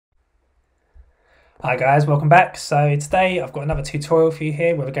Hi guys, welcome back. So today I've got another tutorial for you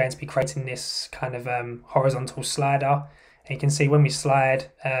here where we're going to be creating this kind of horizontal slider. And you can see when we slide,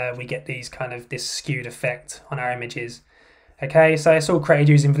 we get this skewed effect on our images. Okay, so it's all created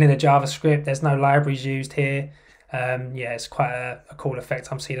using vanilla JavaScript. There's no libraries used here. Yeah, it's quite a cool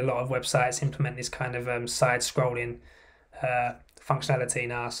effect. I'm seeing a lot of websites implement this kind of side scrolling functionality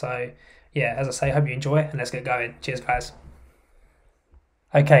now. So yeah, as I say, hope you enjoy and let's get going. Cheers guys.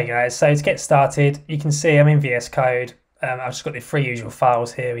 Okay guys, so to get started, you can see I'm in VS Code. I've just got the three usual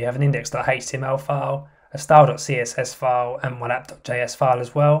files here. We have an index.html file, a style.css file, and one app.js file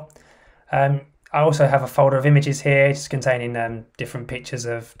as well. I also have a folder of images here, just containing different pictures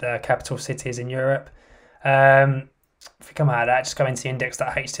of the capital cities in Europe. If we come out of that, just go into the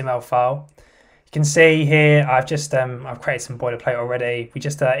index.html file. You can see here I've created some boilerplate already. We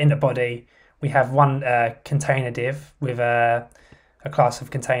just in the body we have one container div with a class of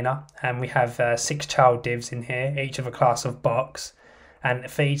container, and we have 6 child divs in here, each of a class of box. And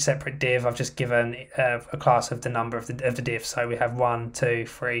for each separate div, I've just given a class of the number of the div. So we have 1, 2,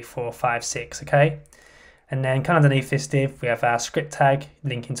 3, 4, 5, 6. Okay, and then kind of underneath this div, we have our script tag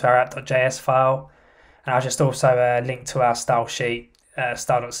linking to our app.js file, and I'll just also link to our style sheet,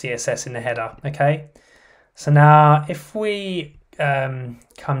 style.css in the header. Okay, so now if we come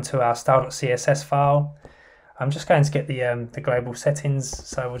to our style.css file, I'm just going to get the global settings.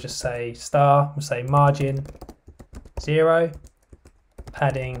 So we'll just say we'll say margin 0,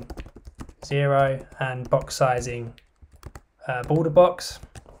 padding 0, and box sizing border box.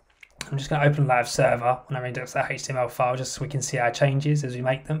 I'm just going to open a live server on our index.html file just so we can see our changes as we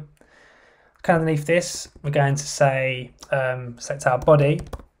make them. Okay, underneath this, we're going to say select our body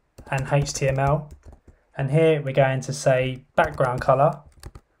and HTML, and here we're going to say background color.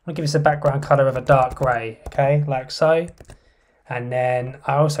 I'm going to give this a background color of a dark grey, okay, like so. And then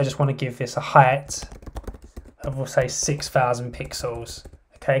I also just want to give this a height of, we'll say, 6,000 pixels,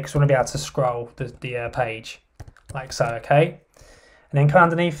 okay, because we want to be able to scroll the page, like so, okay. And then come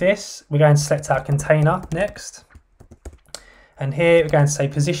underneath this, we're going to select our container next. And here we're going to say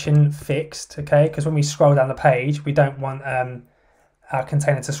position fixed, okay, because when we scroll down the page, we don't want our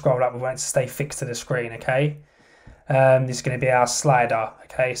container to scroll up, we want it to stay fixed to the screen, okay. This is going to be our slider,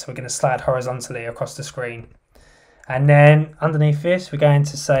 okay, so we're going to slide horizontally across the screen. And then underneath this, we're going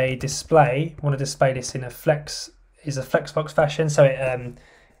to say display. We want to display this in a flexbox fashion, so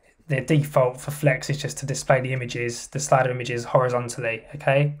the default for flex is just to display the slider images horizontally,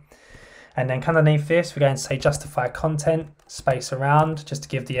 okay. And then underneath this, we're going to say justify content, space around, just to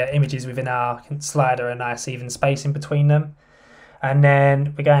give the images within our slider a nice even space in between them. And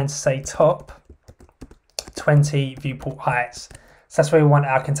then we're going to say top 20 viewport heights. So that's where we want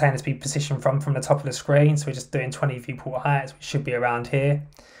our container to be positioned from the top of the screen. So we're just doing 20 viewport heights, which should be around here.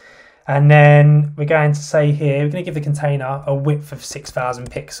 And then we're going to say here, we're going to give the container a width of 6,000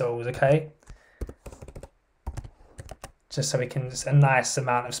 pixels, okay? Just so we can, just a nice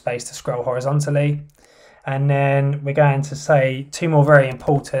amount of space to scroll horizontally. And then we're going to say 2 more very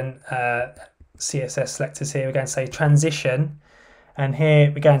important CSS selectors here. We're going to say transition, and here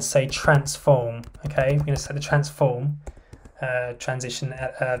we're going to say transform, okay? We're going to set the transform transition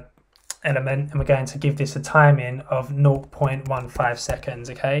element, and we're going to give this a timing of 0.15 seconds,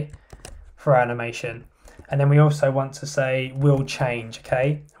 okay, for our animation. And then we also want to say will change,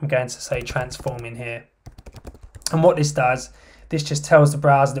 okay? I'm going to say transform in here. And what this does, this just tells the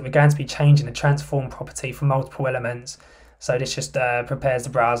browser that we're going to be changing the transform property for multiple elements. So this just prepares the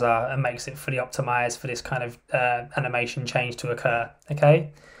browser and makes it fully optimized for this kind of animation change to occur,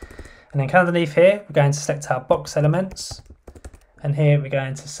 okay? And then underneath here, we're going to select our box elements. And here we're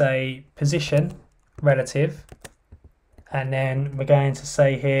going to say position relative. And then we're going to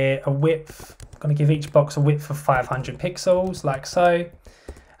say here a width. I'm going to give each box a width of 500 pixels, like so.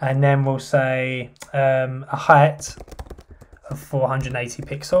 And then we'll say a height of 480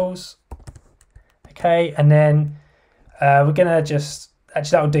 pixels. Okay, and then we're going to just,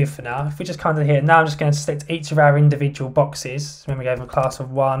 actually that'll do for now. If we just come to here, now I'm just going to select each of our individual boxes. Remember we gave them a class of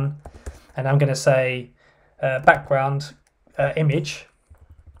 1. And I'm going to say background image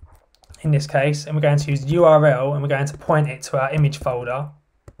in this case. And we're going to use URL, and we're going to point it to our image folder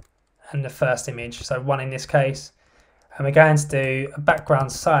and the first image. So 1 in this case. And we're going to do a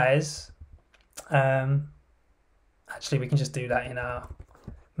background size. Actually, we can just do that in our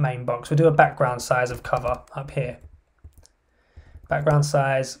main box. We'll do a background size of cover up here. Background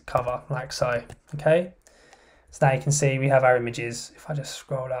size cover, like so, okay? So now you can see we have our images. If I just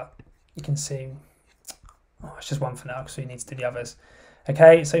scroll up, you can see, oh, it's just 1 for now because we need to do the others.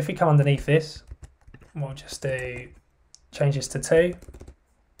 Okay, so if we come underneath this, we'll just change this to 2.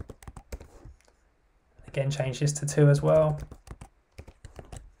 Again, change this to 2 as well.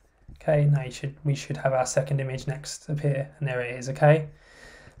 Okay, now we should have our second image next appear, and there it is. Okay,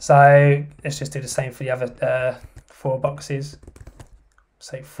 so let's just do the same for the other 4 boxes.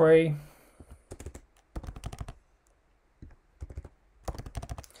 Say 3.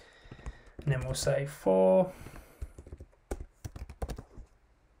 And then we'll say 4.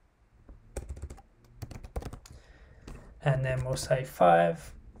 And then we'll say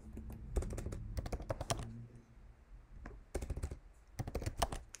 5.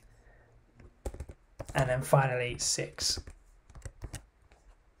 And then finally 6.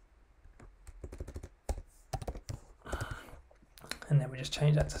 And then we just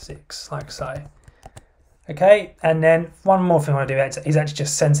change that to 6, like so. Okay, and then one more thing I want to do is actually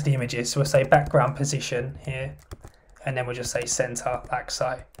just center the images. So we'll say background position here, and then we'll just say center, like so.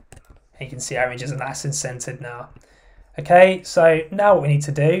 And you can see our images are nice and centered now. Okay, so now what we need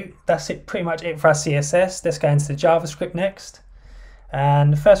to do, that's pretty much it for our CSS. Let's go into the JavaScript next.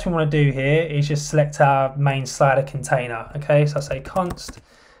 And the first thing we want to do here is just select our main slider container. Okay, so I'll say const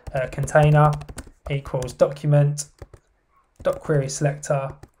container equals document dot query selector,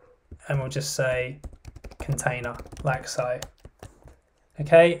 and we'll just say container, like so.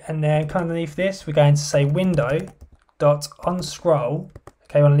 Okay, and then underneath this we're going to say window dot unscroll.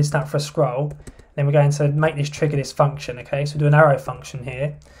 Okay, we want to listen out for a scroll. Then we're going to make this trigger this function. Okay, so we'll do an arrow function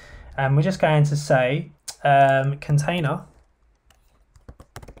here, and we're just going to say container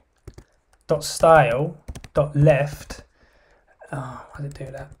dot style dot left. Oh, why did it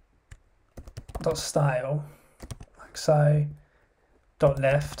do that? Dot style, like so, dot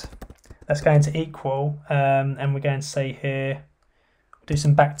left. That's going to equal, and we're going to say here, do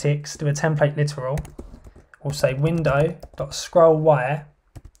some backticks, do a template literal. We'll say window dot scroll wire,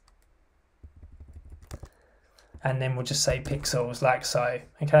 and then we'll just say pixels, like so.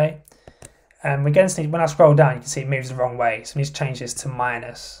 Okay, and we're going to need, when I scroll down, you can see it moves the wrong way, so we need to change this to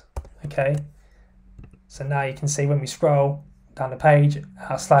minus. Okay, so now you can see when we scroll down the page,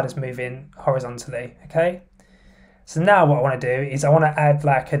 our sliders move in horizontally. Okay, so now what I want to do is I want to add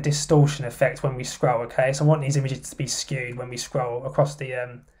like a distortion effect when we scroll. Okay, so I want these images to be skewed when we scroll across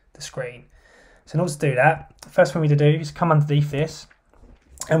the screen. So in order to do that, the first thing we need to do is come underneath this,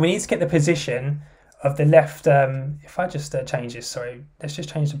 and we need to get the position of the left. If I just change this, sorry, let's just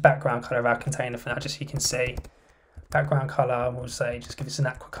change the background color of our container for now, just so you can see. Background color, we'll say just give us an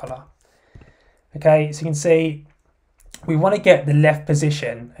aqua color. Okay, so you can see we want to get the left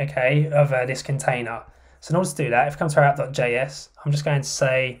position, okay, of this container. So in order to do that, if we come to our app.js, I'm just going to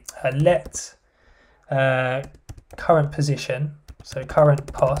say let current position, so current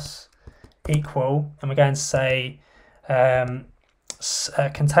pos equal, and we're going to say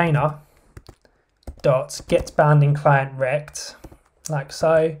container dot get bounding client rect, like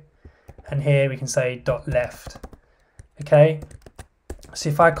so, and here we can say dot left. Okay, so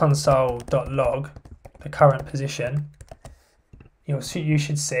if I console.log the current position, you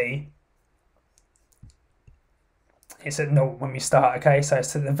should see it's at 0 when we start. Okay, so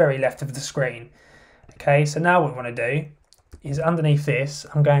it's to the very left of the screen. Okay, so now what we want to do is underneath this,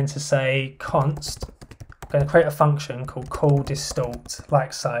 I'm going to say const, I'm going to create a function called call distort,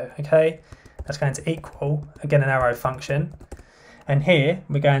 like so. Okay, that's going to equal, again, an arrow function. And here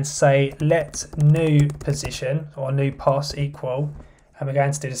we're going to say let new position or new pos equal, and we're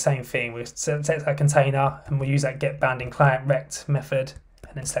going to do the same thing. We'll select that container and we'll use that get bounding client rect method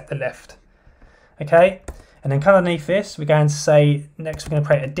and then select the left. Okay, and then come underneath this, we're going to say next we're going to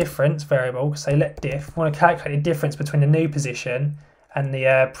create a difference variable, say let diff. We want to calculate the difference between the new position and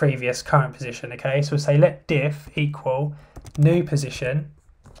the previous current position. Okay, so we'll say let diff equal new position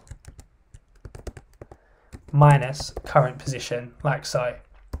minus current position, like so.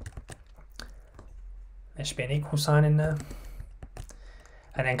 There should be an equal sign in there.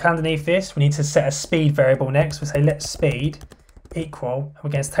 And then underneath this, we need to set a speed variable next. We'll say let speed equal, and we're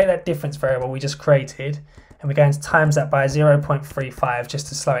going to take that difference variable we just created, and we're going to times that by 0.35 just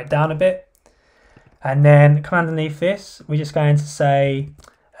to slow it down a bit. And then come underneath this, we're just going to say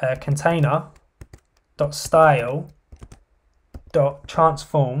container dot style dot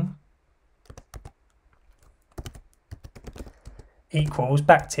transform equals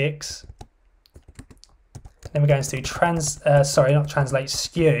backticks. Then we're going to do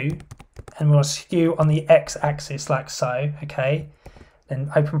skew, and we'll skew on the x-axis, like so. Okay, then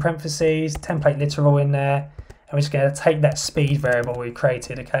open parentheses, template literal in there, and we're just going to take that speed variable we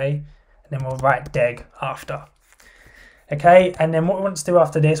created. Okay, and then we'll write deg after. Okay, and then what we want to do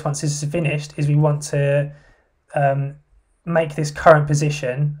after this, once this is finished, is we want to make this current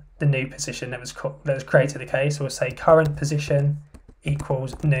position the new position that was created. Okay, so we'll say current position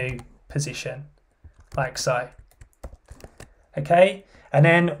equals new position, like so. Okay, and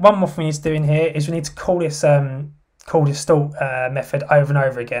then one more thing we need to do in here is we need to call this distort method over and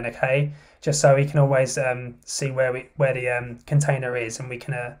over again. Okay, just so we can always see where the container is, and we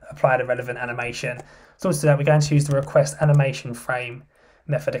can apply the relevant animation. So to do that, we're going to use the request animation frame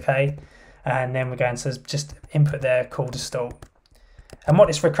method. Okay, and then we're going to just input there call distort. And what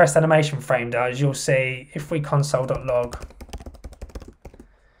this request animation frame does, you'll see if we console.log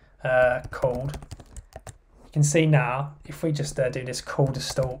called. You can see now, if we just do this call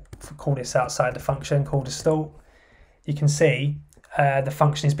distort, call this outside the function, call distort, you can see the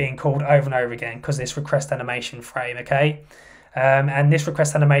function is being called over and over again because this request animation frame, okay? And this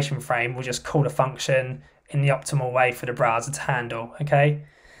request animation frame will just call the function in the optimal way for the browser to handle, okay?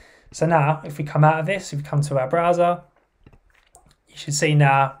 So now, if we come out of this, if we come to our browser, you should see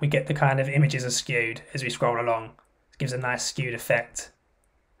now we get the kind of images are skewed as we scroll along. It gives a nice skewed effect,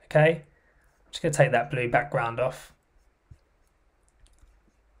 okay? I'm just going to take that blue background off.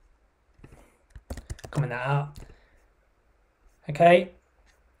 Comment that out. Okay,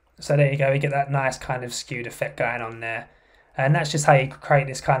 so there you go, we get that nice kind of skewed effect going on there. And that's just how you create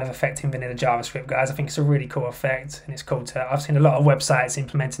this kind of effect in vanilla JavaScript, guys. I think it's a really cool effect, and it's cool to, I've seen a lot of websites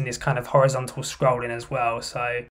implementing this kind of horizontal scrolling as well. So